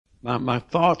My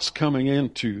thoughts coming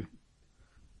into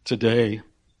today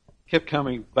kept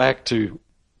coming back to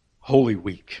Holy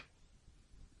Week.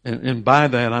 And by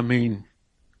that I mean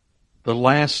the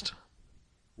last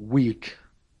week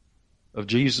of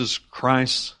Jesus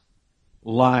Christ's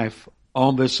life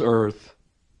on this earth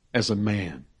as a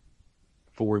man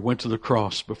before he went to the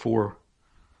cross, before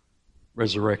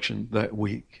resurrection that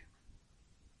week.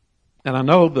 And I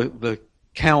know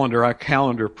our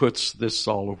calendar puts this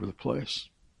all over the place.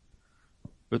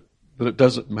 But it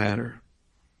doesn't matter.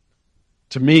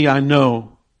 To me, I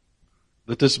know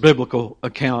that this biblical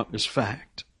account is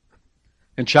fact.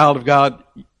 And child of God,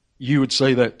 you would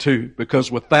say that too,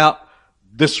 because without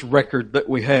this record that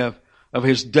we have of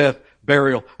His death,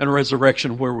 burial, and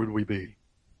resurrection, where would we be?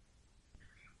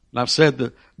 And I've said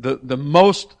the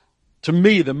most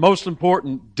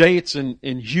important dates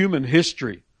in human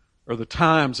history, or the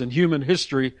times in human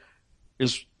history,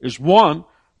 is one,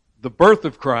 the birth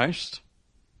of Christ,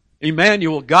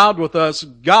 Emmanuel, God with us,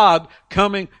 God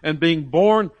coming and being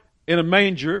born in a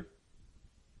manger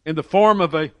in the form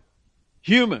of a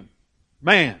human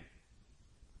man.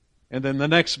 And then the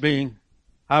next being,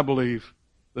 I believe,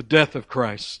 the death of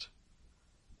Christ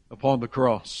upon the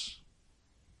cross.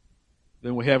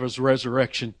 Then we have His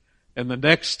resurrection. And the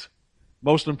next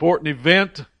most important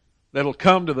event that'll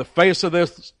come to the face of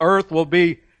this earth will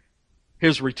be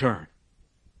His return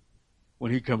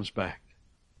when He comes back.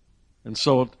 And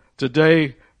so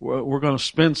today we're going to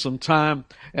spend some time,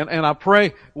 and I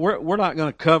pray we're not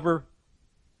going to cover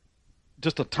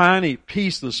just a tiny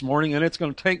piece this morning, and it's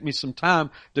going to take me some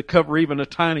time to cover even a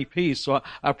tiny piece. So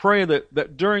I pray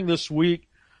that during this week,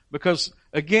 because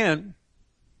again,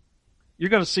 you're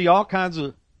going to see all kinds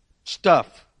of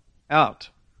stuff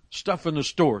in the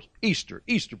stores, Easter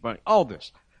Bunny, all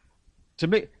this. To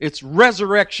me, it's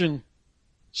Resurrection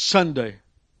Sunday.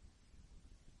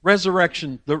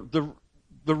 Resurrection,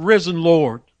 the risen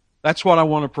Lord. That's what I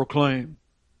want to proclaim.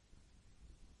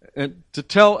 And to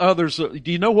tell others, do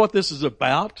you know what this is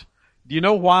about? Do you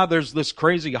know why there's this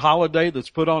crazy holiday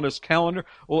that's put on His calendar?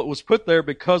 Well, it was put there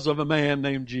because of a man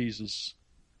named Jesus.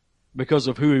 Because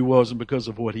of who He was and because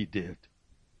of what He did.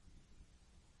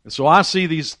 And so I see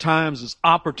these times as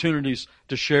opportunities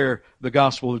to share the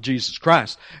gospel of Jesus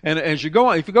Christ. And if you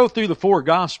go through the four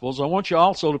gospels, I want you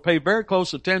also to pay very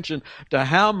close attention to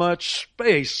how much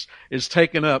space is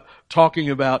taken up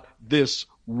talking about this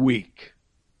week.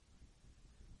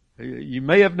 You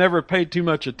may have never paid too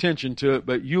much attention to it,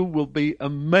 but you will be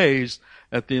amazed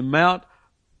at the amount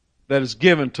that is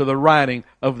given to the writing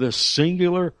of this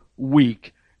singular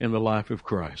week in the life of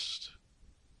Christ.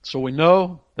 So we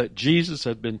know that Jesus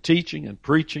had been teaching and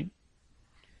preaching.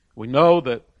 We know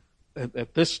that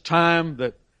at this time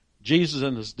that Jesus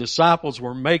and His disciples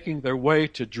were making their way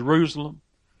to Jerusalem.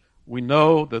 We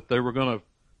know that they were going to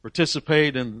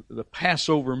participate in the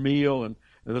Passover meal, and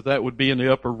that would be in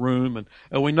the upper room.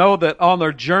 And we know that on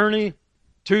their journey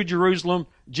to Jerusalem,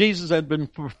 Jesus had been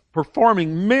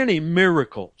performing many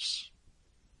miracles.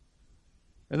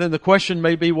 And then the question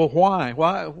may be, well, why?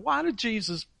 Why did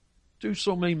Jesus do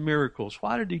so many miracles?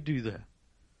 Why did He do that?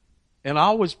 And I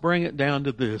always bring it down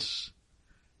to this: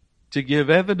 to give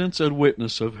evidence and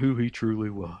witness of who He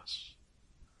truly was.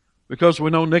 Because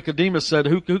we know Nicodemus said,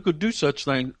 who could do such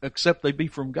things except they be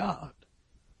from God?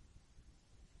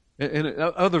 And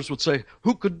others would say,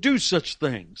 who could do such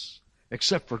things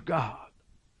except for God?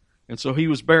 And so He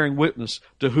was bearing witness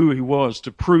to who He was,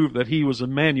 to prove that He was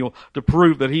Emmanuel, to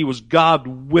prove that He was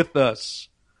God with us.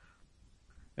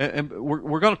 And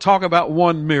we're going to talk about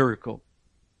one miracle.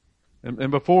 And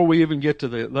before we even get to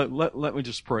that, let me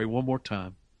just pray one more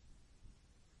time.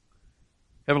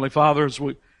 Heavenly Father, as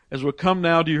we come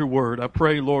now to Your Word, I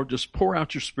pray, Lord, just pour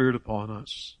out Your Spirit upon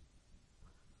us.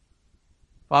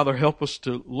 Father, help us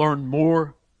to learn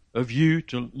more of You,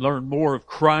 to learn more of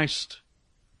Christ,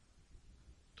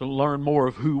 to learn more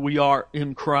of who we are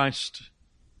in Christ,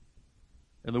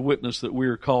 and the witness that we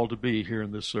are called to be here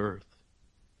in this earth.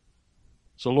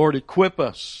 So, Lord, equip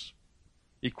us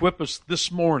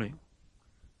this morning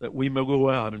that we may go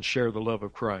out and share the love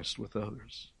of Christ with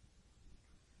others.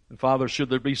 And Father, should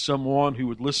there be someone who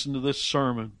would listen to this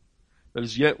sermon that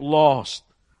is yet lost,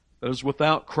 that is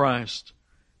without Christ,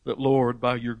 that, Lord,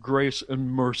 by Your grace and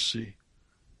mercy,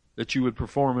 that You would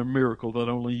perform a miracle that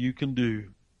only You can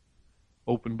do.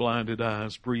 Open blinded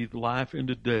eyes, breathe life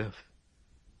into death,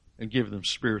 and give them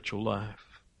spiritual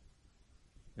life.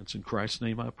 And it's in Christ's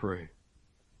name I pray.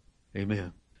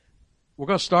 Amen. We're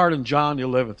going to start in John the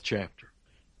 11th chapter.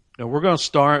 And we're going to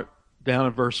start down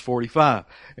in verse 45.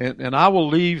 And I will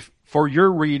leave for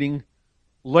your reading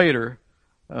later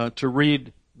to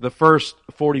read the first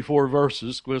 44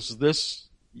 verses, because this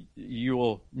you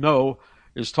will know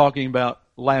is talking about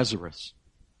Lazarus.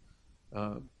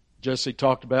 Jesse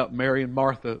talked about Mary and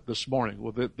Martha this morning.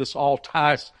 Well, this all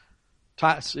ties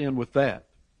in with that.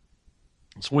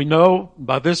 So we know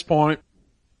by this point,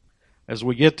 as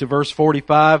we get to verse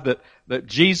 45, that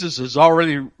Jesus has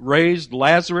already raised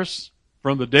Lazarus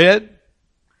from the dead.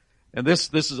 And this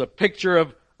is a picture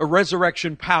of a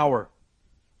resurrection power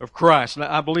of Christ. And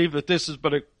I believe that this is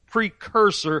but a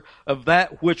precursor of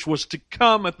that which was to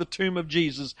come at the tomb of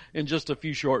Jesus in just a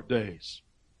few short days.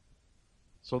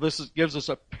 So gives us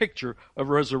a picture of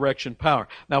resurrection power.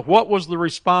 Now, what was the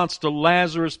response to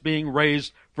Lazarus being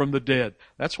raised from the dead?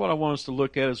 That's what I want us to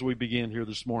look at as we begin here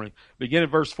this morning. Begin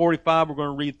at verse 45. We're going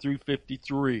to read through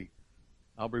 53.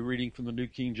 I'll be reading from the New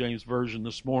King James Version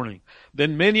this morning.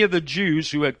 Then many of the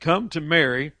Jews who had come to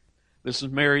Mary, this is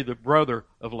Mary, the brother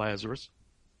of Lazarus,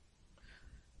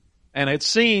 and had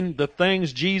seen the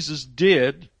things Jesus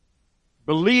did,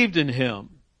 believed in him.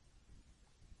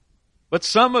 But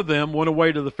some of them went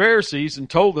away to the Pharisees and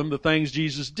told them the things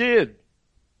Jesus did.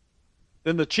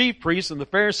 Then the chief priests and the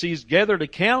Pharisees gathered a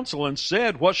council and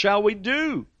said, "What shall we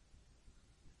do?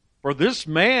 For this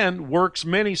man works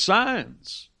many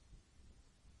signs.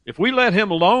 If we let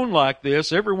him alone like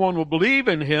this, everyone will believe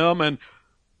in him, and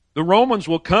the Romans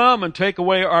will come and take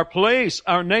away our place,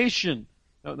 our nation."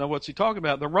 Now, what's he talking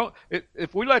about?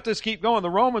 If we let this keep going, the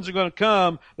Romans are going to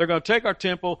come. They're going to take our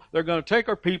temple. They're going to take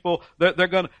our people. They're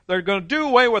going to do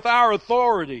away with our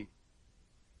authority,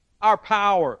 our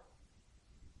power.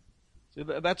 See,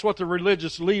 that's what the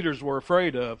religious leaders were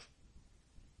afraid of.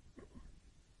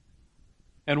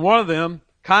 And one of them,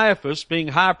 Caiaphas, being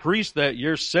high priest that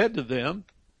year, said to them,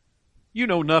 "You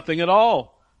know nothing at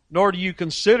all, nor do you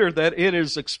consider that it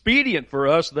is expedient for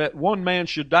us that one man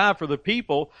should die for the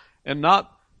people, and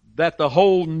not that the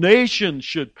whole nation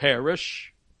should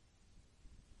perish."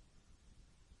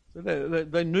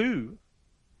 They knew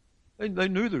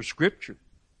their scripture,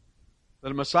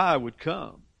 that a Messiah would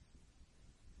come.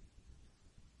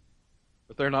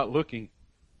 But they're not looking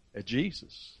at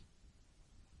Jesus.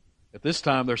 At this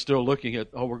time, they're still looking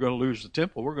at, we're going to lose the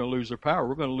temple, we're going to lose their power,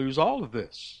 we're going to lose all of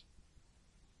this.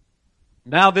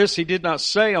 Now this he did not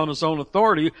say on his own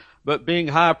authority, but being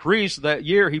high priest that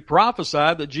year, he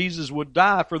prophesied that Jesus would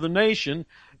die for the nation,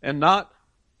 and not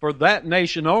for that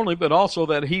nation only, but also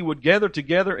that he would gather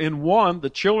together in one the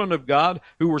children of God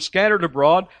who were scattered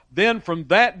abroad. Then from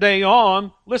that day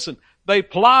on, listen, they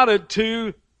plotted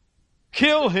to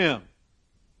kill him.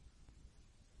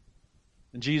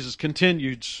 And Jesus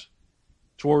continues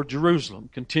toward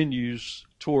Jerusalem, continues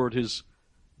toward his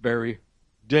very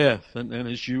death. And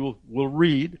as you will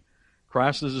read,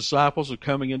 Christ and his disciples are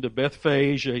coming into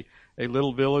Bethphage, a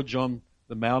little village on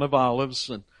the Mount of Olives,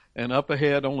 and up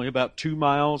ahead, only about 2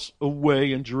 miles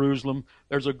away in Jerusalem,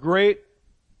 there's a great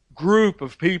group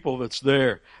of people that's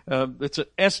there. It's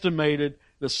estimated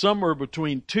that somewhere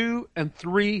between 2 and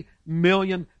 3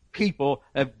 million people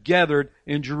have gathered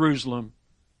in Jerusalem.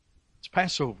 It's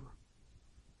Passover.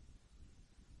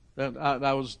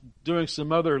 I was doing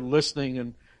some other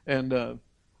listening of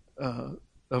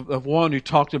one who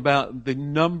talked about the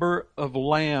number of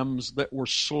lambs that were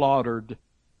slaughtered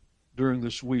during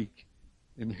this week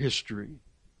in history.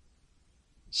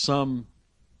 Some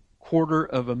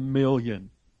 250,000,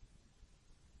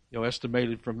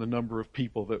 estimated from the number of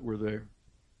people that were there.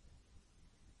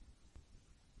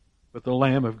 But the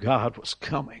Lamb of God was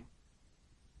coming.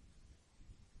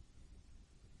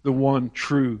 The one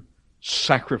true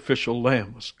sacrificial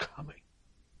lamb was coming.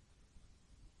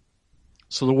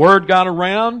 So the word got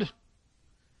around.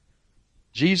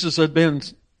 Jesus had been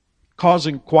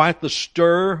causing quite the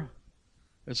stir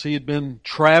as he had been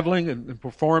traveling and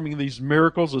performing these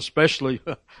miracles, especially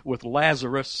with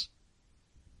Lazarus.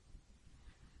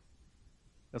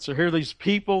 And so here are these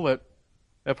people that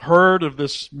have heard of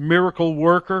this miracle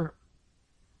worker,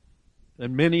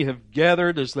 and many have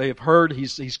gathered as they have heard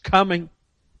he's coming.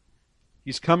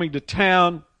 He's coming to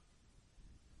town.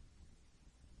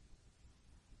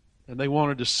 And they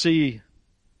wanted to see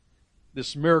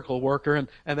this miracle worker.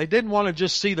 And they didn't want to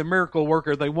just see the miracle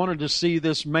worker. They wanted to see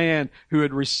this man who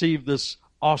had received this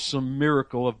awesome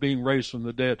miracle of being raised from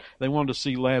the dead. They wanted to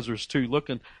see Lazarus too.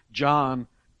 Look in John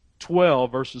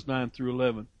 12, verses 9 through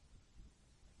 11.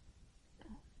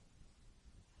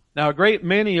 Now a great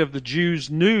many of the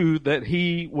Jews knew that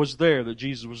he was there, that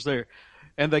Jesus was there.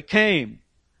 And they came,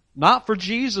 not for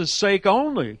Jesus' sake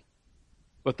only,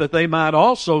 but that they might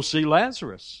also see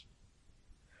Lazarus,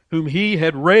 whom he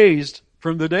had raised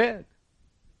from the dead.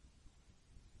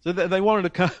 So they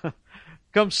wanted to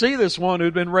come see this one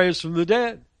who'd been raised from the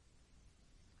dead.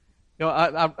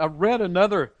 I read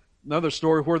another another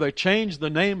story where they changed the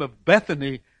name of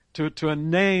Bethany to a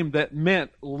name that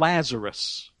meant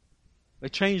Lazarus. They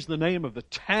changed the name of the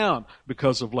town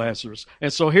because of Lazarus.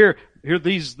 And so here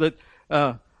these that,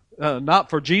 not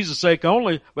for Jesus' sake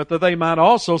only, but that they might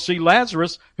also see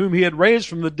Lazarus, whom he had raised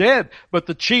from the dead. But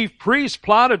the chief priests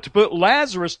plotted to put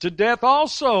Lazarus to death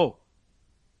also,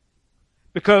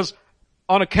 because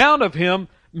on account of him,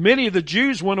 many of the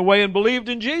Jews went away and believed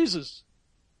in Jesus.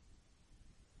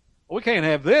 We can't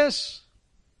have this.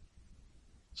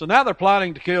 So now they're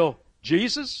plotting to kill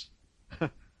Jesus.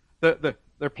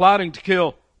 They're plotting to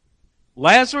kill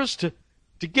Lazarus to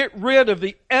get rid of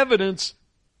the evidence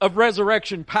of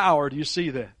resurrection power. Do you see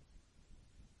that?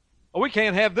 We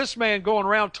can't have this man going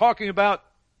around talking about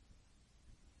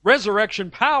resurrection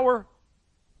power.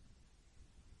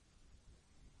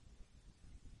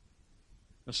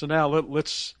 And so now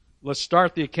let's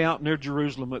start the account near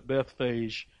Jerusalem at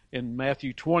Bethphage in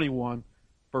Matthew 21,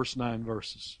 first 9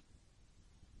 verses.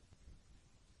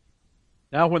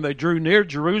 Now when they drew near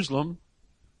Jerusalem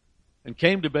and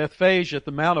came to Bethphage at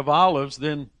the Mount of Olives,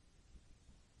 then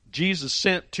Jesus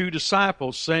sent 2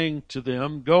 disciples, saying to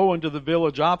them, "Go into the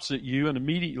village opposite you, and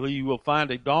immediately you will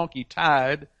find a donkey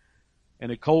tied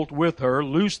and a colt with her.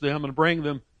 Loose them and bring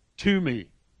them to me.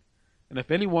 And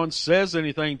if anyone says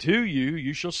anything to you,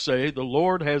 you shall say, 'The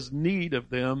Lord has need of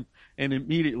them,' and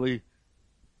immediately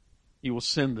he will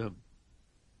send them."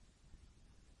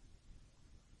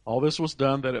 All this was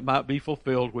done that it might be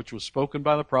fulfilled, which was spoken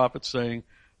by the prophet, saying,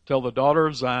 "Tell the daughter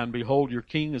of Zion, behold, your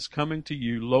king is coming to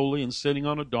you, lowly and sitting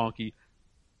on a donkey,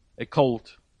 a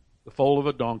colt, the foal of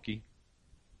a donkey."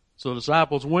 So the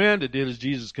disciples went and did as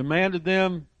Jesus commanded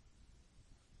them.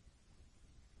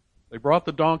 They brought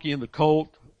the donkey and the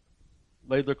colt,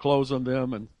 laid their clothes on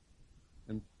them, and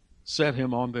set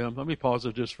him on them. Let me pause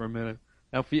there just for a minute.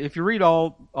 Now, if you read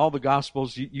all the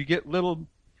Gospels, you get little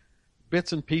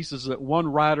bits and pieces that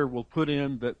one writer will put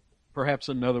in that perhaps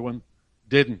another one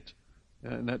didn't.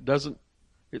 And it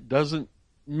doesn't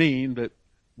mean that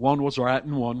one was right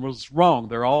and one was wrong.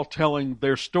 They're all telling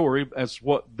their story as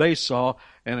what they saw,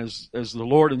 and as the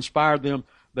Lord inspired them,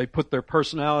 they put their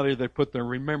personality, they put their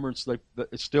remembrance,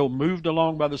 it's still moved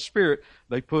along by the Spirit.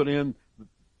 They put in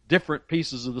different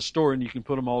pieces of the story, and you can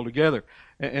put them all together.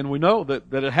 And we know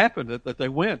that it happened, that they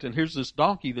went, and here's this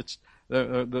donkey that's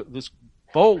this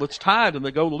foal that's tied, and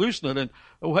they go to loosen it, and,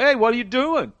 "Oh, hey, what are you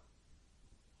doing?"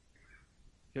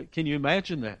 Can you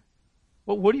imagine that?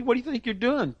 Well, what do you think you're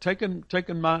doing? Taking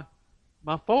my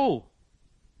foal.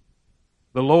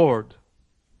 The Lord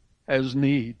has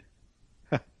need.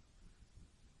 The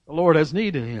Lord has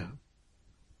need of him.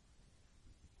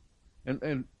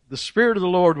 And the Spirit of the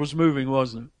Lord was moving,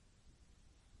 wasn't it?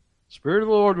 The Spirit of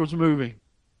the Lord was moving.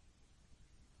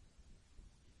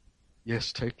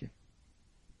 Yes, take him.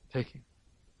 Take him.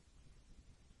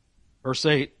 Verse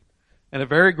 8. And a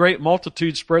very great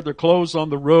multitude spread their clothes on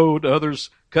the road. Others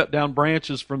cut down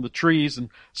branches from the trees and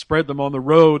spread them on the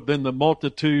road. Then the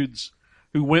multitudes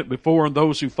who went before and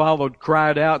those who followed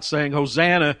cried out, saying,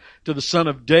 "Hosanna to the Son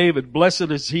of David.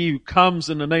 Blessed is he who comes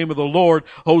in the name of the Lord.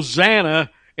 Hosanna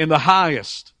in the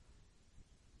highest."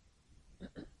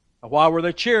 Why were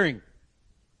they cheering?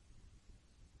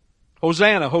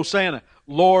 Hosanna, Hosanna.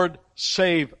 Lord,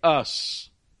 save us.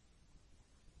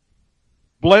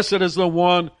 Blessed is the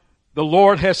one the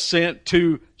Lord has sent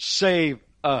to save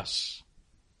us.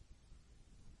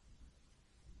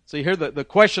 See, here the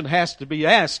question has to be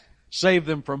asked, save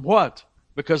them from what?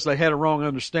 Because they had a wrong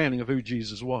understanding of who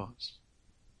Jesus was.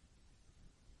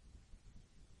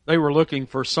 They were looking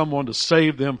for someone to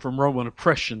save them from Roman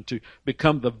oppression, to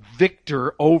become the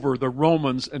victor over the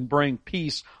Romans and bring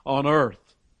peace on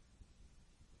earth.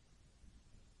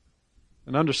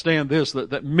 And understand this,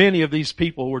 that many of these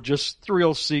people were just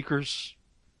thrill seekers.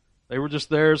 They were just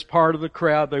there as part of the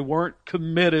crowd. They weren't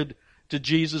committed to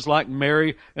Jesus like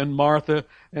Mary and Martha.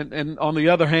 And on the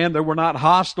other hand, they were not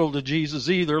hostile to Jesus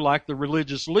either like the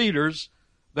religious leaders.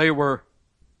 They were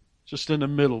just in the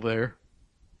middle there.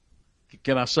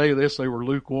 Can I say this? They were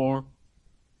lukewarm.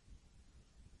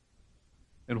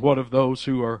 And what of those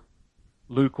who are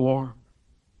lukewarm?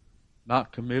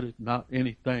 Not committed, not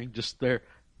anything, just there.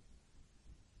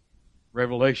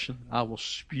 Revelation, I will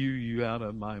spew you out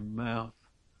of my mouth.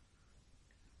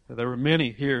 There were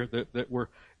many here that were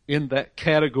in that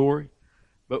category.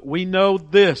 But we know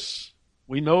this.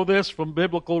 We know this from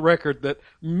biblical record that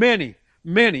many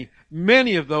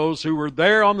of those who were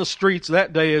there on the streets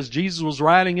that day as Jesus was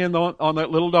riding in on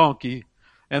that little donkey,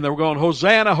 and they were going,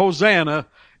 "Hosanna, Hosanna,"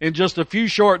 in just a few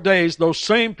short days, those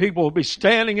same people will be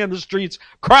standing in the streets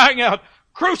crying out,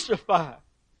 "Crucify!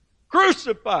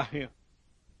 Crucify him!"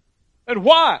 And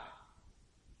why?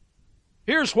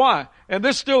 Here's why. And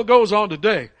this still goes on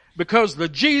today. Because the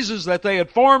Jesus that they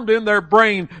had formed in their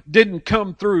brain didn't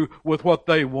come through with what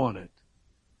they wanted.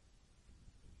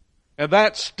 And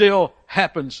that still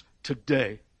happens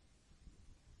today.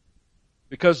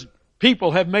 Because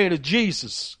people have made a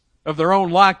Jesus of their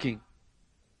own liking.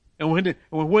 And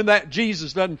when that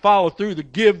Jesus doesn't follow through to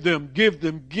give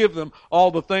them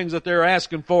all the things that they're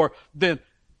asking for, then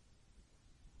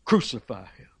crucify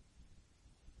him.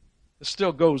 It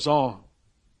still goes on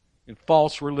in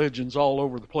false religions all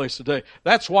over the place today.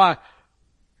 That's why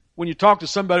when you talk to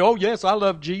somebody, oh yes, I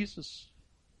love Jesus.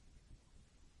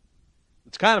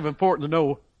 It's kind of important to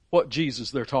know what Jesus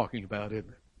they're talking about, isn't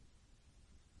it?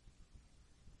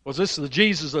 Was this the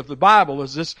Jesus of the Bible?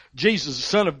 Is this Jesus, the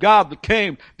Son of God, that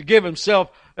came to give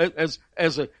himself as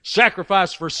a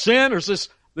sacrifice for sin? Or is this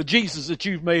the Jesus that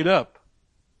you've made up?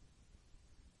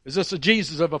 Is this the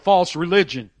Jesus of a false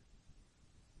religion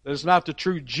that is not the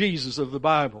true Jesus of the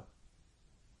Bible?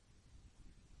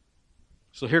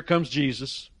 So here comes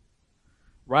Jesus,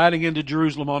 riding into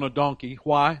Jerusalem on a donkey.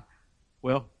 Why?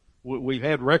 Well, we've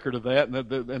had record of that,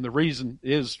 and the reason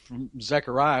is from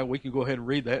Zechariah. We can go ahead and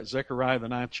read that, Zechariah, the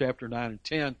 9th chapter, 9 and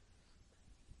 10.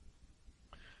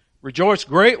 Rejoice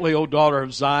greatly, O daughter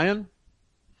of Zion.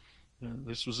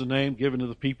 This was the name given to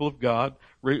the people of God.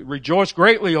 Rejoice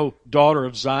greatly, O daughter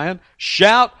of Zion.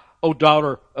 Shout, O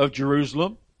daughter of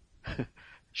Jerusalem.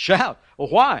 Shout. Well,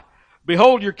 why?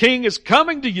 Behold, your king is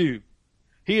coming to you.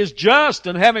 He is just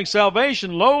and having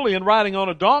salvation, lowly and riding on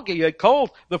a donkey, a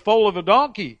colt, the foal of a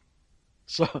donkey.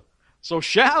 So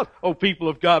shout, O people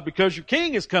of God, because your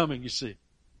king is coming, you see.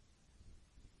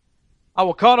 I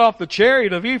will cut off the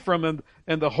chariot of Ephraim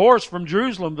and the horse from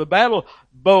Jerusalem. The battle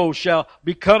bow shall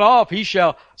be cut off. He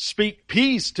shall speak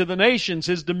peace to the nations.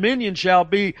 His dominion shall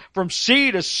be from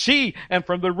sea to sea and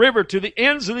from the river to the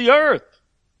ends of the earth.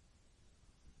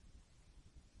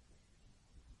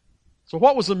 So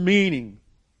what was the meaning?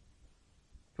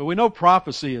 But we know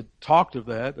prophecy had talked of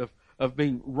that, of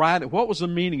being riding. What was the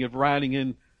meaning of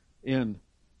riding in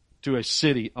to a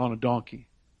city on a donkey?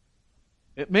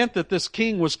 It meant that this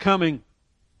king was coming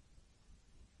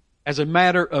as a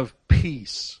matter of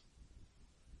peace.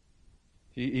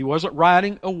 He wasn't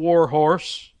riding a war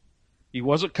horse. He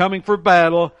wasn't coming for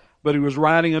battle, but he was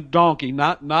riding a donkey,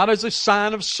 not as a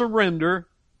sign of surrender,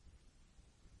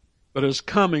 but as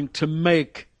coming to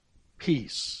make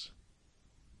peace.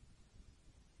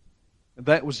 And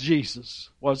that was Jesus,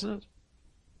 wasn't it?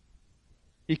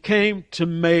 He came to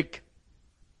make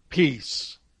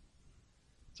peace.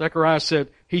 Zechariah said,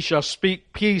 he shall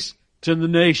speak peace to the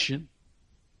nation.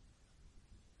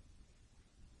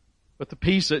 But the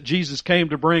peace that Jesus came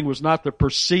to bring was not the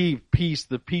perceived peace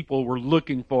that people were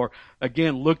looking for.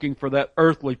 Again, looking for that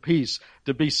earthly peace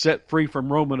to be set free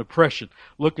from Roman oppression.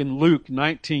 Look in Luke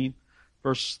 19,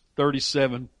 verse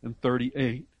 37 and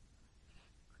 38.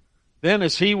 Then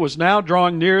as he was now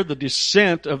drawing near the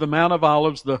descent of the Mount of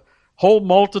Olives, the whole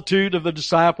multitude of the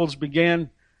disciples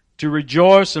began to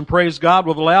rejoice and praise God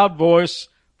with a loud voice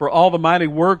for all the mighty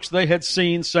works they had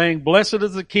seen, saying, Blessed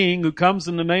is the King who comes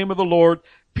in the name of the Lord,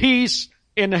 peace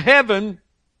in heaven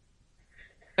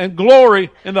and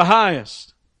glory in the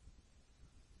highest.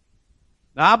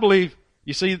 Now I believe,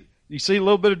 you see a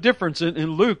little bit of difference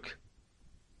in Luke.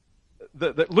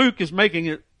 That Luke is making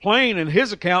it plain in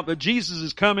his account that Jesus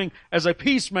is coming as a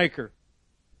peacemaker.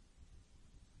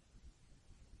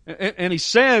 And he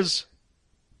says,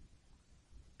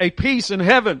 a peace in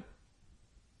heaven.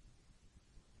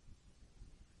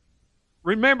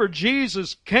 Remember,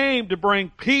 Jesus came to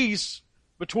bring peace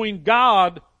between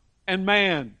God and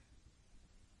man.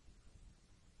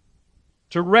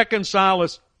 To reconcile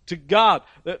us to God.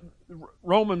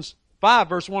 Romans 5,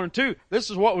 verse 1 and 2. This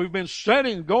is what we've been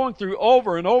studying, going through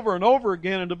over and over and over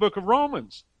again in the book of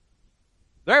Romans.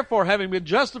 Therefore, having been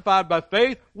justified by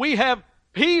faith, we have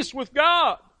peace with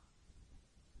God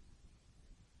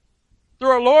through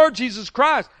our Lord Jesus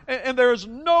Christ. And there is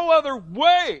no other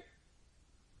way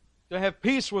to have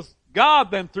peace with God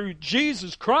than through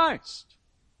Jesus Christ.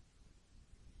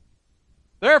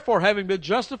 Therefore, having been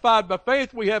justified by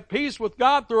faith, we have peace with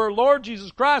God through our Lord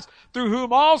Jesus Christ, through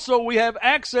whom also we have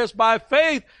access by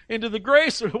faith into the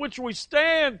grace in which we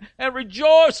stand and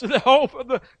rejoice in the hope of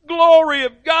the glory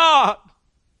of God.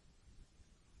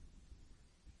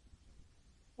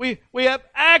 We have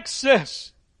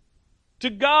access to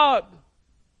God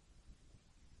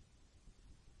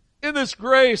in this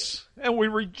grace, and we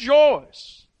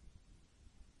rejoice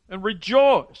and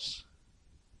rejoice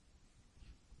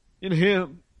in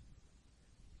Him.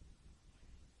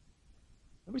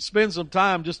 Let me spend some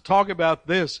time just talking about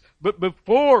this. But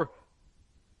before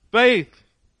faith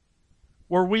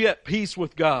were we at peace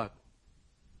with God?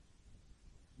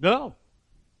 No.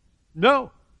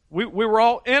 No. We were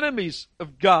all enemies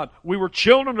of God. We were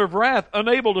children of wrath,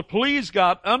 unable to please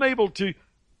God, unable to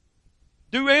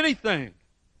do anything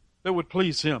that would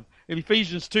please Him. In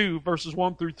Ephesians 2, verses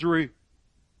 1 through 3.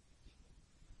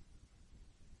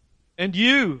 And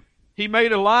you He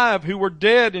made alive who were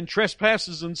dead in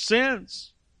trespasses and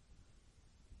sins.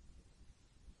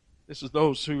 This is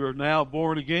those who are now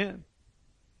born again.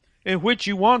 In which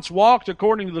you once walked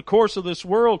according to the course of this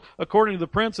world, according to the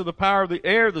prince of the power of the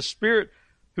air, the spirit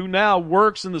who now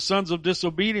works in the sons of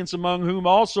disobedience, among whom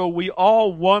also we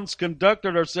all once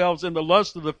conducted ourselves in the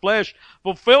lust of the flesh,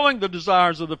 fulfilling the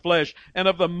desires of the flesh and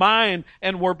of the mind,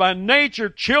 and were by nature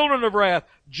children of wrath,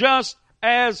 just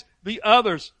as the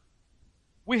others.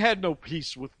 We had no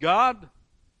peace with God.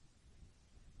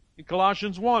 In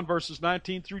Colossians 1, verses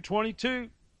 19 through 22.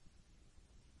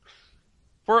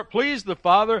 For it pleased the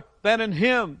Father that in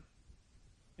Him,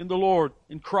 in the Lord,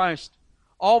 in Christ,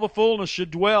 all the fullness should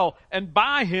dwell, and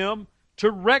by Him to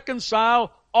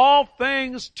reconcile all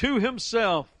things to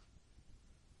Himself.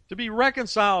 To be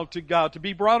reconciled to God, to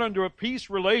be brought into a peace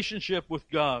relationship with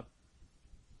God.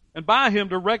 And by Him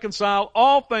to reconcile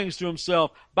all things to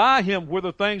Himself. By Him,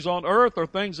 whether things on earth or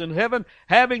things in heaven,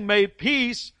 having made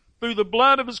peace through the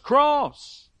blood of His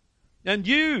cross. And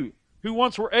you, who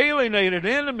once were alienated,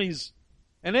 enemies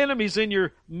in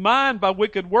your mind by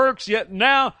wicked works, yet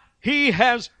now He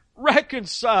has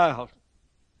reconciled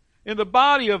in the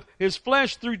body of His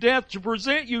flesh through death to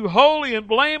present you holy and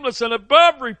blameless and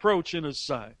above reproach in His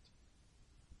sight.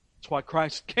 That's why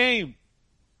Christ came,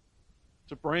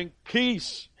 to bring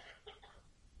peace.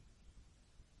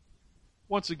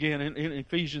 Once again, in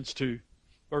Ephesians 2,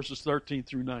 verses 13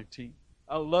 through 19.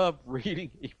 I love reading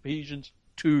Ephesians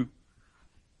 2.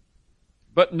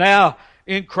 But now,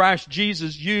 in Christ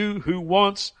Jesus, you who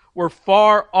once were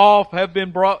far off have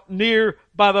been brought near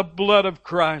by the blood of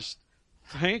Christ.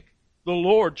 Thank the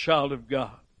Lord, child of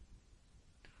God.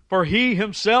 For He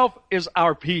Himself is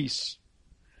our peace,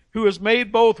 who has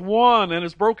made both one and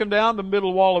has broken down the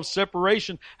middle wall of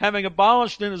separation, having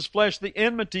abolished in His flesh the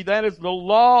enmity, that is, the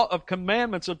law of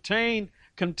commandments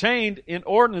contained in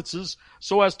ordinances,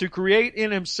 so as to create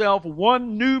in Himself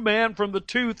one new man from the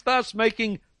two, thus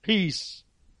making peace.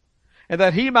 And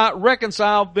that He might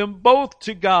reconcile them both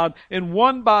to God in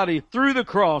one body through the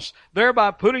cross,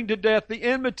 thereby putting to death the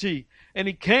enmity. And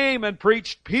He came and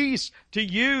preached peace to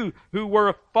you who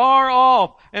were far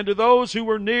off, and to those who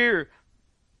were near.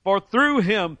 For through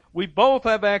Him we both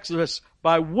have access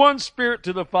by one Spirit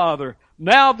to the Father.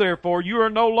 Now therefore you are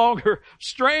no longer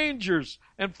strangers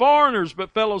and foreigners,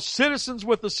 but fellow citizens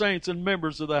with the saints and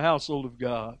members of the household of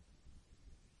God.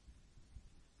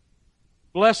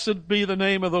 Blessed be the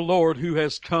name of the Lord who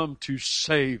has come to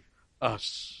save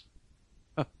us.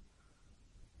 It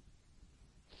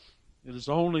is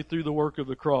only through the work of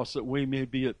the cross that we may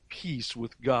be at peace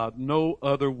with God. No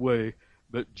other way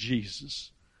but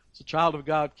Jesus. So, child of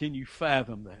God, can you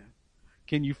fathom that?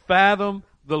 Can you fathom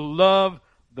the love,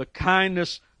 the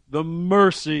kindness, the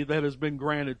mercy that has been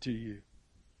granted to you?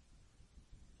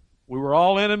 We were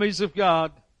all enemies of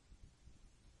God,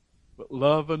 but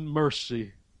love and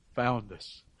mercy found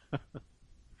us.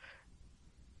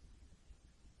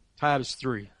 Titus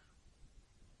 3,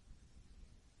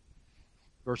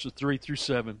 verses 3 through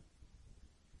 7.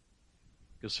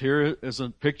 Because here is a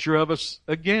picture of us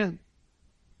again.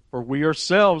 For we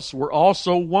ourselves were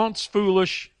also once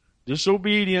foolish,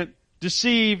 disobedient,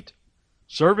 deceived,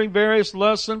 serving various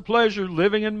lusts and pleasures,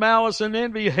 living in malice and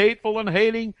envy, hateful and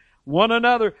hating one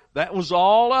another. That was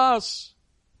all us.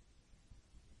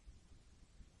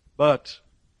 But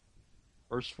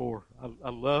verse 4, I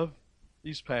love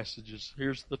these passages.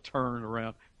 Here's the turn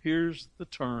around. Here's the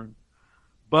turn.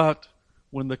 But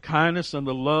when the kindness and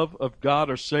the love of God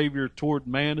our Savior toward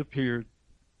man appeared,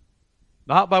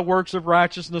 not by works of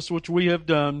righteousness which we have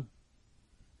done,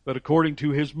 but according to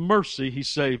His mercy He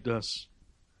saved us,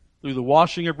 through the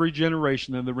washing of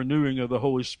regeneration and the renewing of the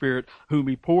Holy Spirit, whom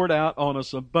He poured out on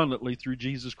us abundantly through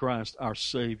Jesus Christ our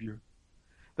Savior,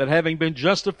 that having been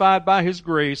justified by His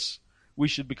grace, we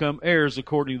should become heirs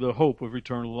according to the hope of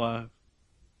eternal life.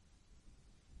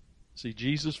 See,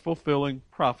 Jesus fulfilling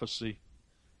prophecy,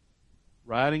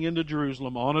 riding into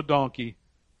Jerusalem on a donkey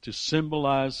to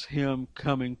symbolize Him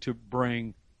coming to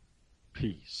bring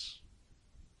peace.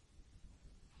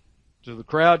 So the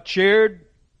crowd cheered.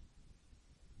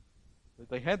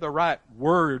 They had the right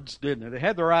words, didn't they? They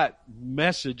had the right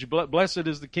message. Blessed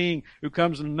is the King who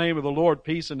comes in the name of the Lord,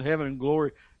 peace in heaven and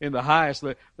glory in the highest.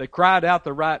 They cried out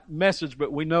the right message,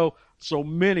 but we know so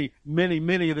many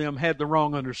of them had the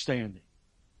wrong understanding.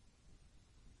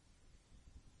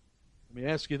 Let me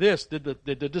ask you this. Did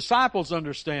the disciples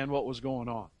understand what was going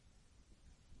on?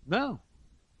 No.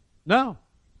 No.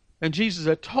 And Jesus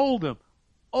had told them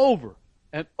over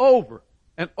and over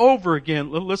and over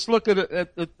again. Let's look at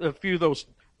a few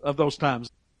of those times.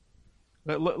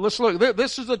 Let's look.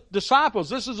 This is the disciples.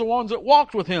 This is the ones that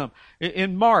walked with him.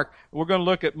 In Mark, we're going to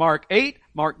look at Mark 8,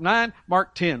 Mark 9,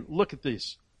 Mark 10. Look at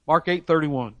this. Mark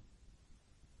 8:31.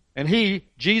 And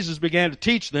Jesus, began to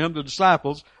teach them, the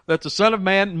disciples, that the Son of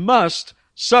Man must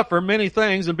suffer many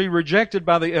things and be rejected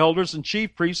by the elders and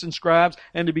chief priests and scribes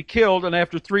and to be killed and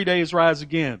after 3 days rise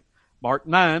again. Mark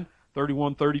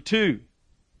 9:31-32.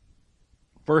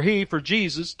 For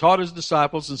Jesus, taught his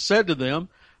disciples and said to them,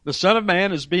 the Son of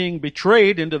Man is being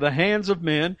betrayed into the hands of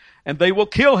men, and they will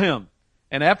kill him.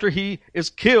 And after he is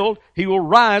killed, he will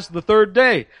rise the third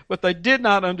day. But they did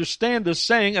not understand this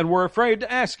saying and were afraid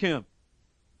to ask him.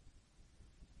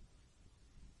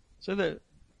 So that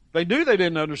they knew they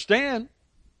didn't understand,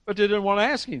 but they didn't want to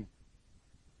ask him.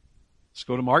 Let's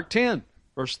go to Mark 10,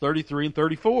 verse 33 and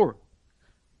 34.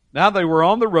 Now they were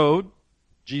on the road,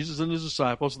 Jesus and his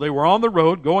disciples, they were on the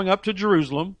road going up to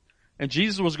Jerusalem, and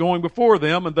Jesus was going before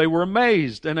them, and they were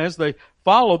amazed. And as they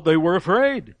followed, they were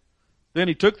afraid. Then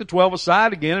he took the 12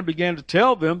 aside again and began to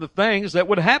tell them the things that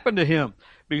would happen to him.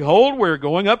 Behold, we're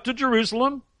going up to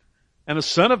Jerusalem, and the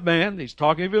Son of Man, he's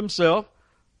talking of himself,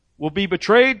 will be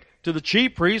betrayed to the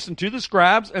chief priests and to the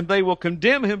scribes, and they will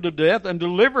condemn him to death and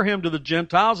deliver him to the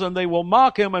Gentiles, and they will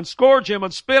mock him and scourge him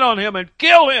and spit on him and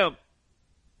kill him.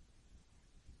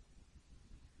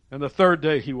 And the third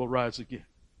day he will rise again.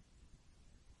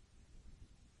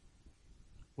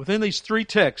 Within these three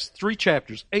texts, 3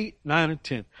 chapters, 8, 9, and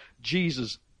 10,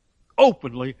 Jesus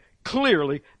openly,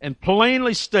 clearly, and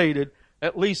plainly stated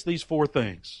at least these 4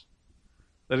 things.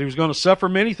 That he was going to suffer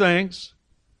many things.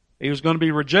 He was going to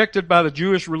be rejected by the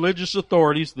Jewish religious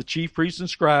authorities, the chief priests and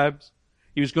scribes.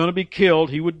 He was going to be killed.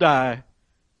 He would die.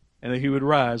 And that he would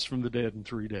rise from the dead in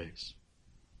 3 days.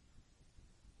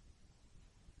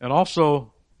 And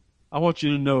also, I want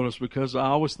you to notice, because I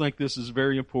always think this is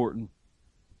very important,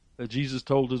 that Jesus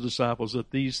told his disciples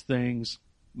that these things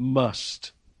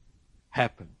must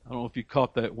happen. I don't know if you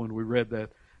caught that when we read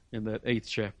that in that 8th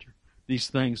chapter. These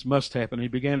things must happen. He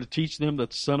began to teach them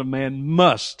that the Son of Man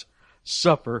must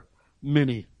suffer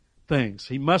many things.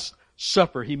 He must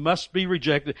suffer. He must be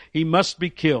rejected. He must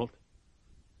be killed.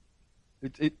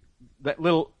 That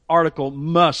little article,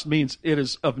 must, means it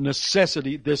is of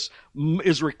necessity. This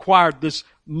is required. This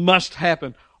must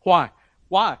happen. Why?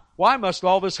 Why? Why must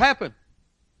all this happen?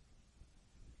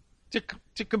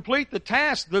 To complete the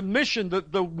task, the mission,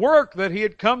 the work that he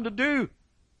had come to do.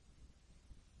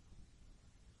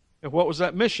 And what was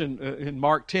that mission? In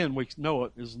Mark 10, we know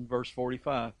it is in verse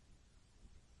 45.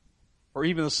 For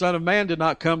even the Son of Man did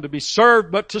not come to be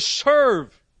served, but to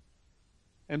serve,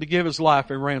 and to give his life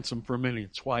a ransom for many.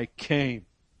 That's why he came.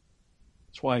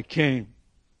 That's why he came.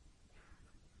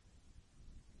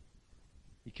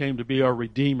 He came to be our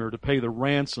Redeemer, to pay the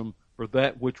ransom for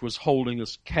that which was holding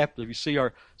us captive. You see,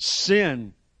 our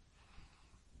sin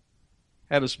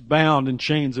had us bound in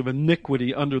chains of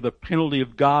iniquity under the penalty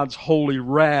of God's holy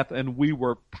wrath, and we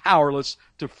were powerless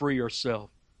to free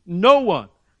ourselves. No one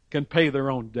can pay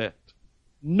their own debt.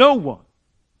 No one.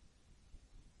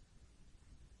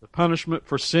 The punishment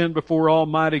for sin before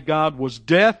Almighty God was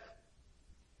death.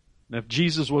 And if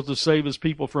Jesus was to save his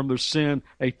people from their sin,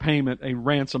 a payment, a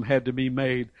ransom had to be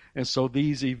made. And so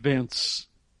these events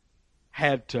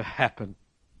had to happen.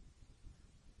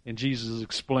 And Jesus is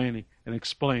explaining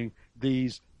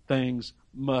these things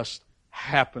must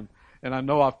happen. And I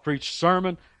know I've preached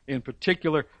sermon in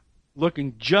particular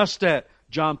looking just at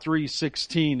John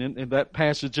 3:16 in that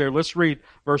passage there. Let's read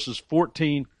verses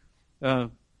 14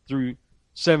 through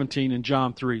 17 in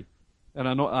John 3. And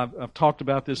I know I've talked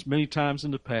about this many times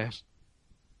in the past.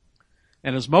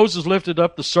 And as Moses lifted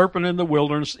up the serpent in the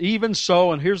wilderness, even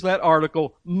so, and here's that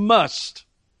article, must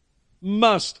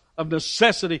of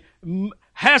necessity,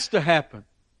 has to happen.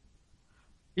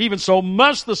 Even so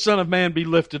must the Son of Man be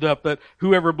lifted up, that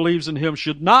whoever believes in him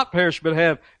should not perish but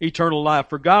have eternal life.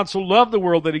 For God so loved the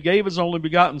world that he gave his only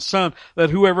begotten Son, that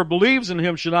whoever believes in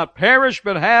him should not perish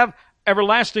but have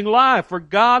everlasting life. For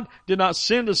God did not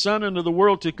send his Son into the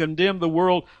world to condemn the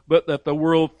world, but that the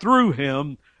world through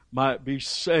him might be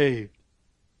saved.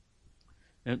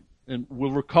 And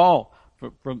we'll recall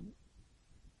from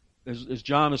as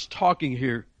John is talking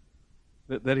here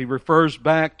that he refers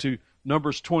back to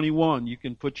Numbers 21. You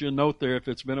can put your note there if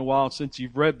it's been a while since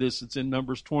you've read this. It's in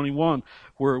Numbers 21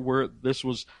 where this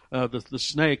was the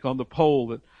snake on the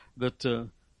pole that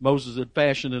Moses had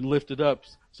fashioned and lifted up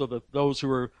so that those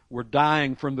who were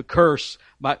dying from the curse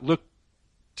might look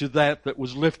to that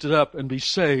was lifted up and be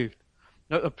saved.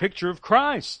 A picture of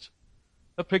Christ.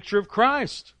 A picture of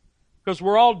Christ. Because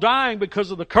we're all dying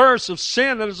because of the curse of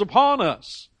sin that is upon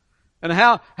us. And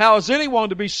how is anyone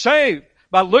to be saved?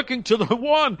 By looking to the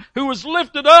one who was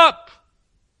lifted up.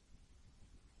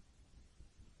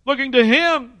 Looking to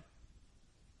Him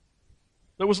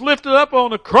that was lifted up on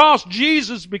the cross.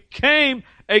 Jesus became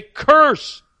a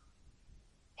curse.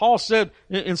 Paul said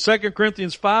in 2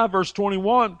 Corinthians 5 verse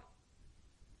 21,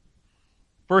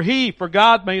 For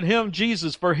God made Him,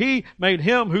 Jesus, for He made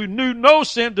Him who knew no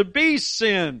sin to be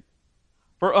sin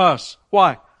for us.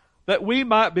 Why? That we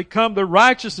might become the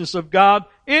righteousness of God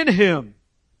in Him.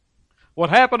 What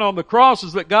happened on the cross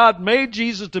is that God made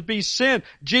Jesus to be sin.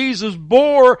 Jesus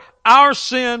bore our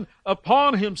sin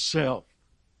upon Himself.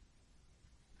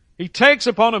 He takes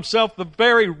upon Himself the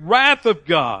very wrath of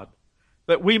God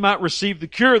that we might receive the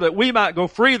cure, that we might go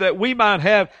free, that we might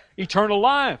have eternal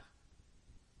life.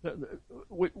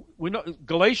 We know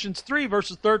Galatians 3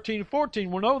 verses 13 and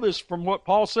 14. We know this from what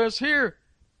Paul says here.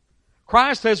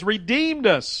 Christ has redeemed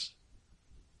us.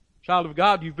 Child of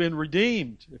God, you've been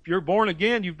redeemed. If you're born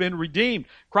again, you've been redeemed.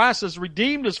 Christ has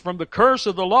redeemed us from the curse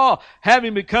of the law,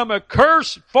 having become a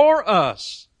curse for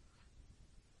us.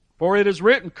 For it is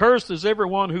written, Cursed is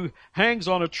everyone who hangs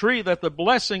on a tree, that the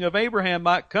blessing of Abraham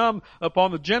might come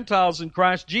upon the Gentiles in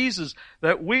Christ Jesus,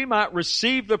 that we might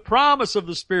receive the promise of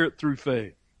the Spirit through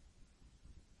faith.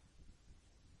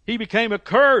 He became a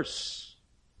curse.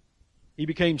 He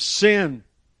became sin.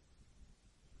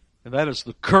 And that is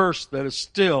the curse that is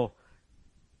still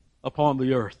upon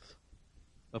the earth,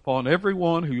 upon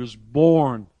everyone who is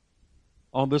born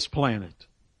on this planet,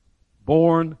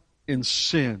 born in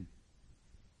sin.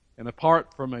 And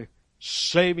apart from a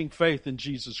saving faith in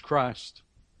Jesus Christ,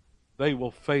 they will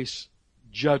face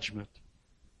judgment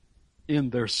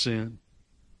in their sin.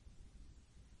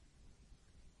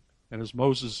 And as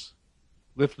Moses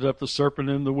lifted up the serpent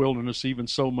in the wilderness, even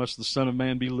so must the Son of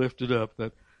Man be lifted up,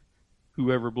 that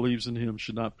whoever believes in Him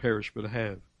should not perish but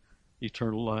have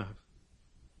eternal life.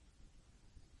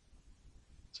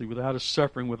 See, without His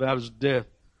suffering, without His death,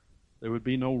 there would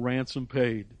be no ransom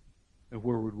paid. And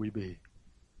where would we be?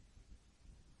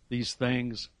 These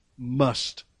things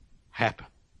must happen.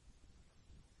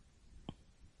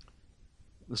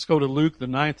 Let's go to Luke, the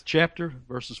 9th chapter,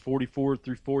 verses 44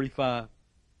 through 45.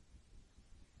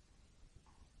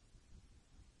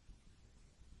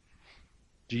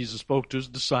 Jesus spoke to His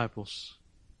disciples.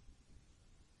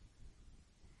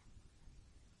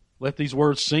 Let these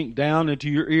words sink down into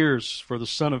your ears, for the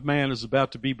Son of Man is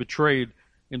about to be betrayed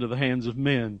into the hands of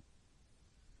men.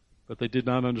 But they did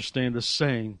not understand this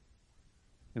saying,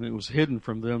 and it was hidden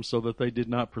from them so that they did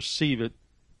not perceive it,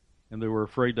 and they were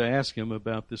afraid to ask Him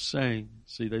about this saying.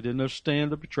 See, they didn't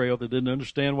understand the betrayal. They didn't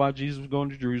understand why Jesus was going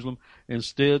to Jerusalem.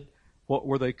 Instead, what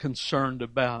were they concerned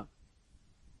about?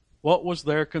 What was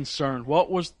their concern?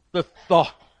 What was the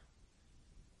thought?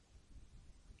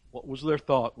 What was their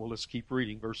thought? Well, let's keep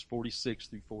reading, verse 46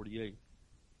 through 48.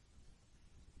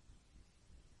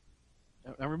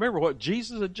 Now remember what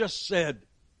Jesus had just said.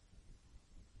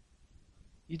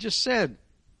 He just said,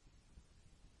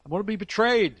 I'm going to be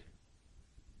betrayed.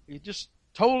 He just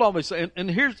told all this. And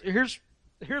here's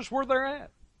where they're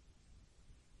at.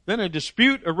 Then a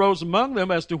dispute arose among them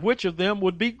as to which of them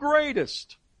would be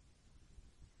greatest.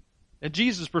 And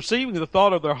Jesus, perceiving the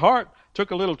thought of their heart,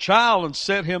 took a little child and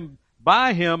set him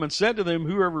by him and said to them,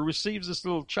 Whoever receives this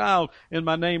little child in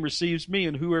my name receives me,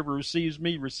 and whoever receives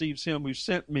me receives him who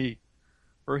sent me.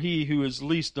 For he who is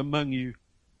least among you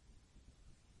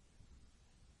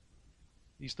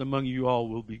all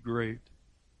will be great.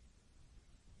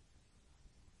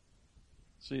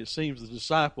 See, it seems the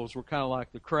disciples were kind of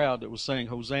like the crowd that was saying,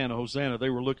 Hosanna, Hosanna.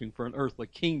 They were looking for an earthly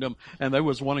kingdom, and they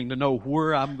was wanting to know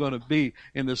where I'm going to be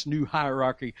in this new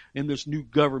hierarchy, in this new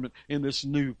government, in this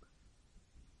new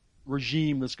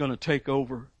regime that's going to take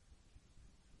over.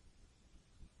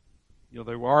 You know,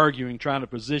 they were arguing, trying to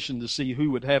position to see who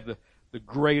would have the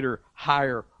greater,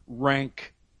 higher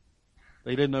rank.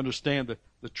 They didn't understand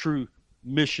the true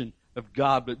mission of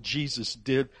God, but Jesus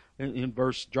did.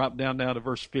 Drop down now to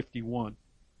verse 51.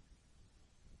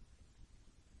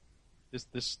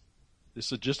 This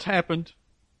had just happened.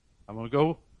 I'm going to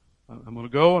go, and I'm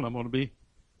going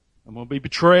to be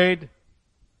betrayed.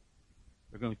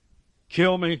 They're going to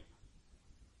kill me,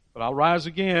 but I'll rise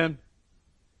again.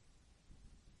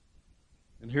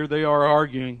 And here they are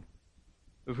arguing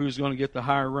of who's going to get the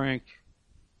higher rank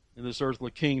in this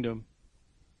earthly kingdom.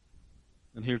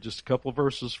 And here just a couple of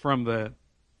verses from that.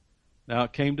 Now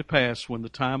it came to pass when the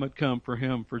time had come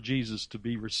for Jesus to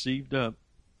be received up,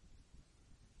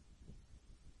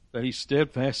 that he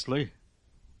steadfastly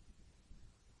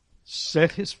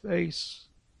set his face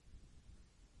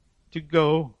to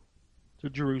go to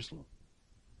Jerusalem.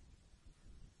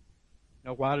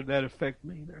 Now, why did that affect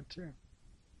me there too?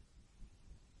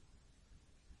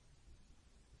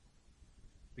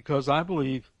 Because I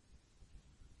believe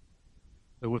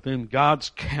that within God's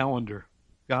calendar,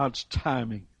 God's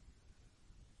timing,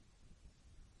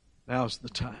 now's the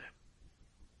time.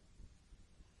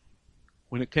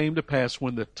 When it came to pass,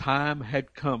 when the time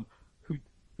had come,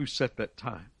 who set that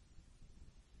time?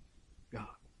 God.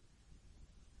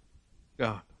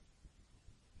 God.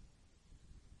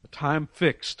 The time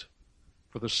fixed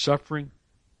for the suffering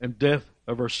and death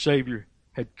of our Savior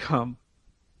had come.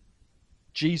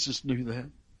 Jesus knew that.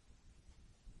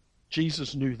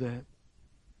 Jesus knew that.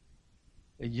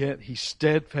 And yet he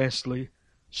steadfastly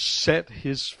set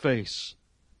his face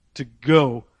to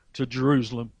go to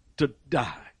Jerusalem to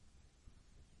die.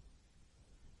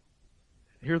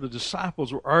 Here the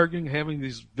disciples were arguing, having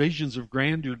these visions of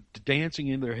grandeur dancing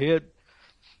in their head.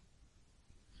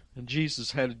 And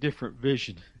Jesus had a different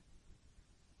vision.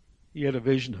 He had a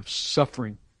vision of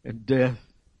suffering and death.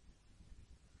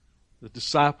 The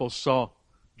disciples saw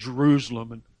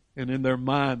Jerusalem, and in their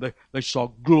mind they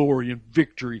saw glory and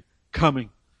victory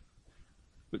coming.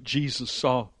 But Jesus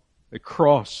saw a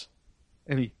cross,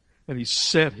 and he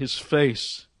set his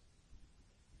face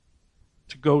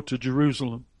to go to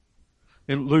Jerusalem.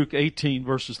 In Luke 18,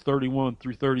 verses 31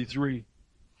 through 33.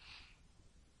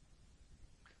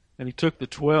 And he took the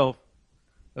 12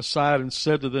 aside and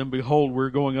said to them, Behold,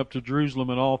 we're going up to Jerusalem,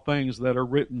 and all things that are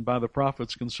written by the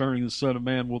prophets concerning the Son of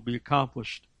Man will be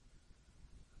accomplished.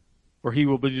 For he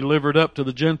will be delivered up to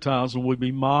the Gentiles, and will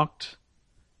be mocked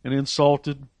and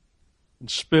insulted and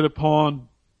spit upon.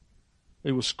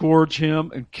 They will scourge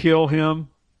him and kill him,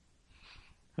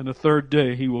 and the third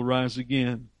day he will rise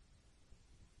again.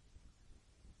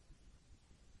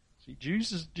 See,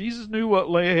 Jesus knew what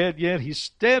lay ahead, yet he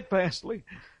steadfastly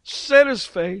set his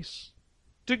face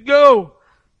to go.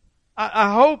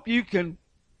 I hope you can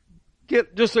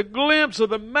get just a glimpse of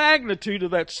the magnitude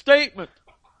of that statement.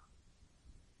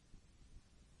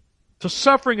 To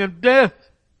suffering and death.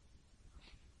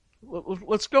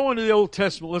 Let's go into the Old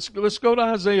Testament. Let's go to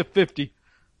Isaiah 50,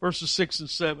 verses 6 and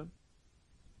 7.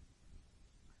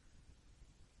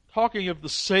 Talking of the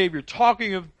Savior,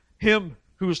 talking of him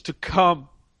who is to come.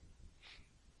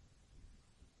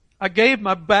 I gave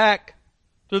my back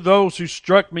to those who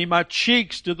struck me, my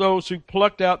cheeks to those who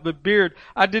plucked out the beard.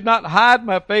 I did not hide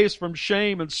my face from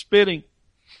shame and spitting.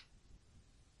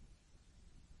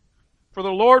 For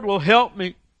the Lord will help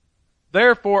me.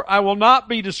 Therefore I will not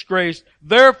be disgraced.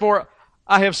 Therefore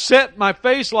I have set my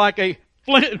face like a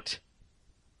flint.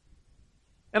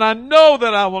 And I know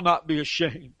that I will not be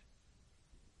ashamed.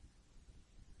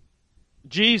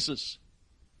 Jesus,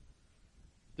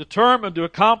 determined to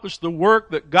accomplish the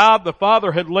work that God the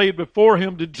Father had laid before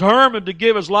him, determined to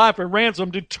give his life a ransom,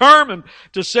 determined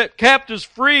to set captives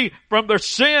free from their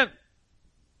sin.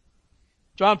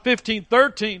 John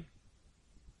 15:13.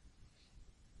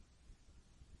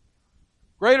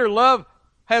 Greater love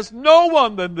has no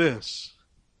one than this,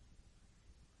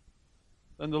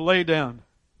 than to lay down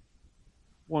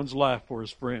one's life for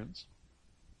his friends.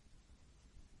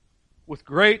 With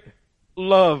great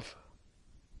love,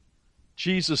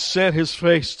 Jesus set his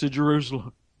face to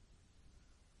Jerusalem.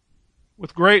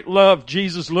 With great love,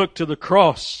 Jesus looked to the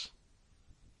cross,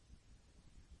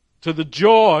 to the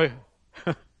joy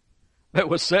that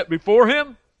was set before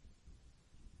him.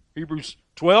 Hebrews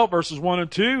 12, verses 1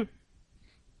 and 2.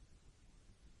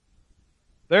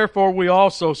 Therefore we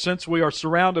also, since we are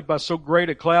surrounded by so great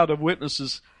a cloud of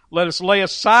witnesses, let us lay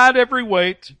aside every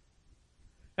weight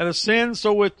and the sin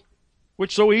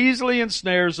which so easily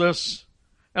ensnares us,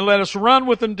 and let us run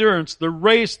with endurance the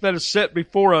race that is set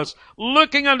before us,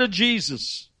 looking unto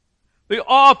Jesus, the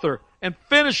author and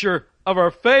finisher of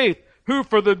our faith, who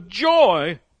for the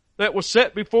joy that was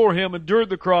set before him endured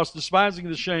the cross, despising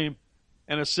the shame,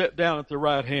 and is set down at the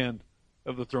right hand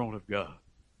of the throne of God.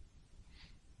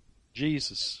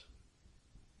 Jesus,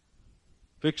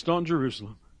 fixed on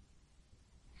Jerusalem,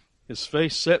 his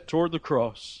face set toward the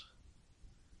cross.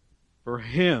 For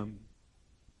him,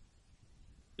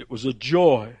 it was a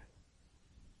joy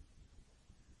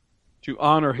to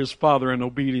honor his Father in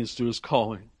obedience to his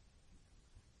calling.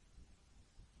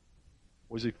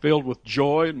 Was he filled with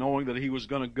joy knowing that he was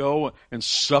going to go and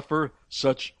suffer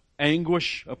such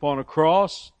anguish upon a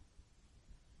cross?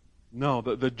 No,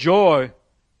 the joy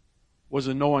was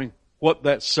in knowing what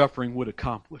that suffering would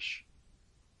accomplish.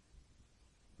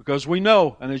 Because we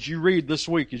know, and as you read this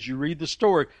week, as you read the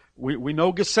story, we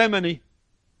know Gethsemane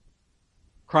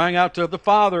crying out to the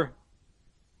Father.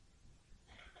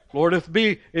 Lord,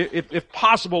 if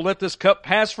possible, let this cup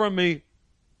pass from me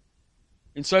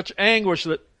in such anguish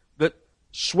that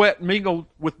sweat mingled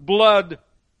with blood,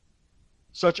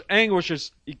 such anguish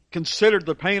as he considered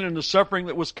the pain and the suffering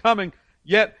that was coming,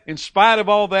 yet in spite of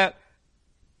all that,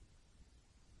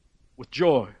 with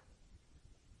joy,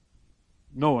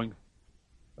 knowing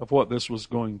of what this was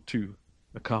going to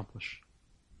accomplish.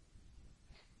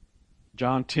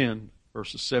 John 10,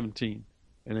 verses 17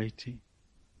 and 18.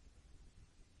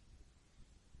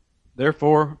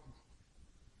 Therefore,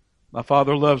 my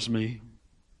Father loves me,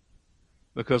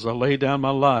 because I lay down my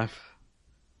life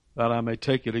that I may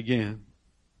take it again.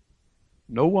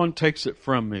 No one takes it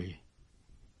from me,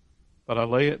 but I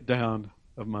lay it down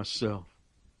of myself.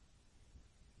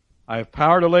 I have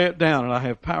power to lay it down, and I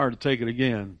have power to take it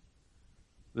again.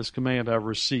 This command I've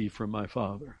received from my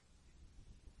Father.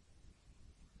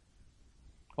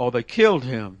 Oh, they killed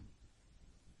him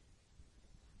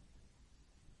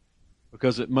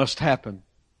because it must happen.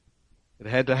 It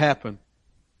had to happen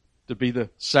to be the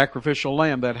sacrificial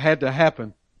lamb. That had to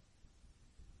happen.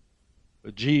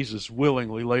 But Jesus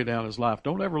willingly laid down his life.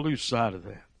 Don't ever lose sight of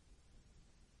that.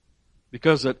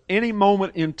 Because at any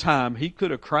moment in time, he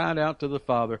could have cried out to the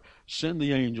Father, send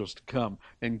the angels to come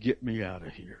and get me out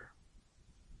of here.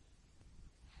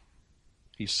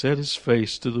 He set his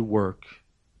face to the work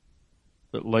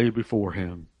that lay before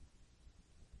him.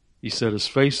 He set his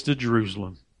face to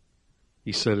Jerusalem.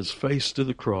 He set his face to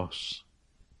the cross.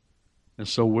 And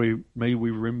so may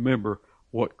we remember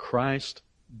what Christ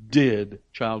did,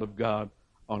 child of God,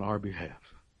 on our behalf.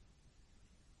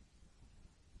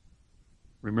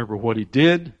 Remember what he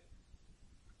did.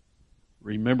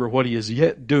 Remember what he is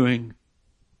yet doing.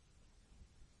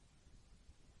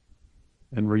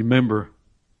 And remember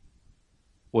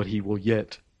what he will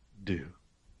yet do.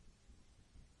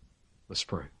 Let's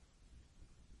pray.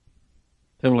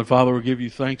 Heavenly Father, we give you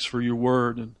thanks for your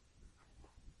word. And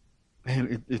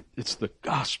man, it's the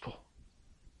gospel.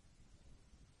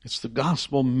 It's the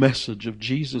gospel message of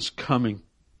Jesus coming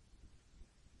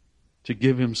to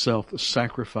give himself a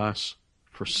sacrifice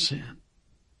for sin.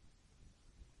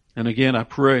 And again, I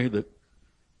pray that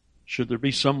should there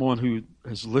be someone who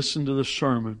has listened to the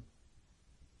sermon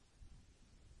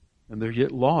and they're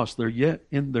yet lost, they're yet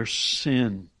in their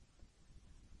sin,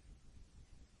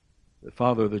 that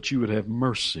Father, that you would have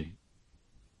mercy,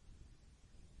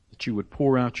 that you would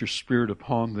pour out your Spirit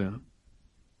upon them,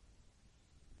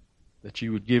 that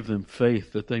you would give them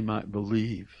faith that they might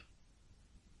believe.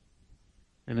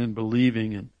 And in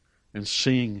believing and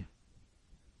seeing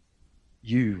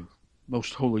you,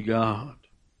 most holy God,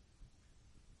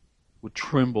 would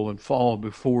tremble and fall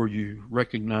before you,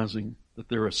 recognizing that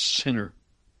they're a sinner.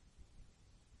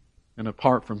 And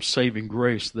apart from saving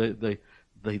grace, they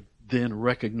then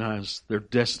recognize their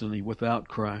destiny without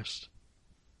Christ.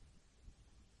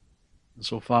 And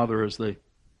so, Father, as they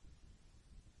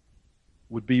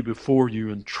would be before you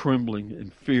in trembling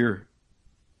and fear,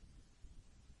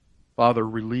 Father,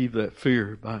 relieve that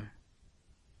fear by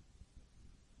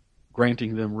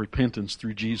granting them repentance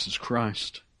through Jesus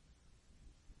Christ.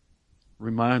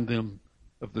 Remind them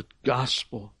of the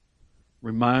gospel.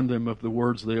 Remind them of the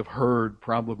words they have heard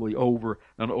probably over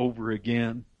and over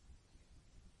again.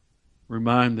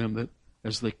 Remind them that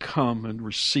as they come and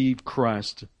receive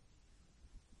Christ,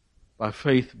 by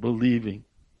faith believing,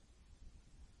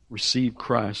 receive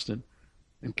Christ and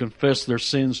confess their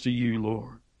sins to you,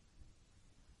 Lord.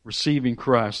 Receiving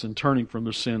Christ and turning from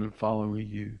their sin and following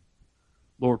you.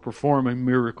 Lord, perform a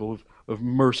miracle of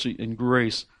mercy and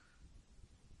grace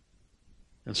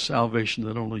and salvation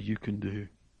that only you can do.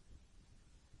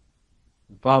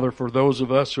 And Father, for those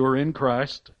of us who are in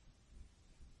Christ,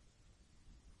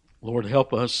 Lord,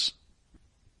 help us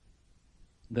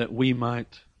that we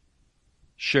might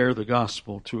share the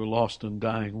gospel to a lost and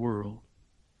dying world,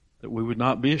 that we would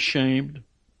not be ashamed,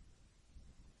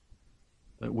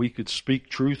 that we could speak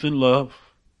truth in love,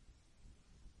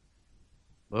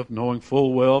 knowing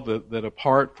full well that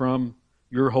apart from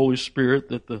your Holy Spirit,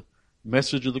 that the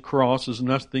message of the cross is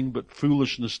nothing but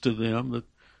foolishness to them,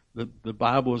 that the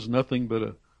Bible is nothing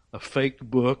but a fake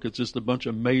book. It's just a bunch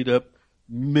of made-up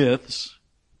myths.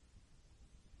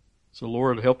 So,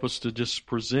 Lord, help us to just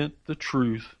present the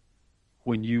truth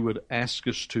when you would ask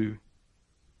us to.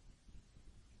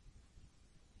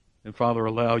 And, Father,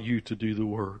 allow you to do the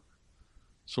work.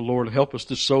 So, Lord, help us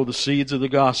to sow the seeds of the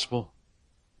gospel.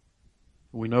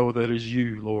 We know that it is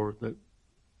you, Lord, that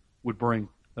would bring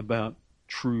about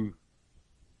true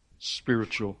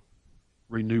spiritual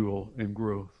renewal and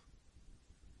growth.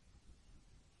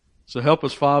 So help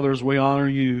us, Father, as we honor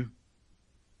you,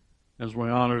 as we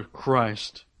honor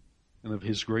Christ and of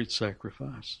his great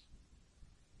sacrifice.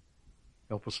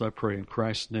 Help us, I pray, in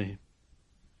Christ's name.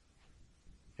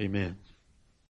 Amen.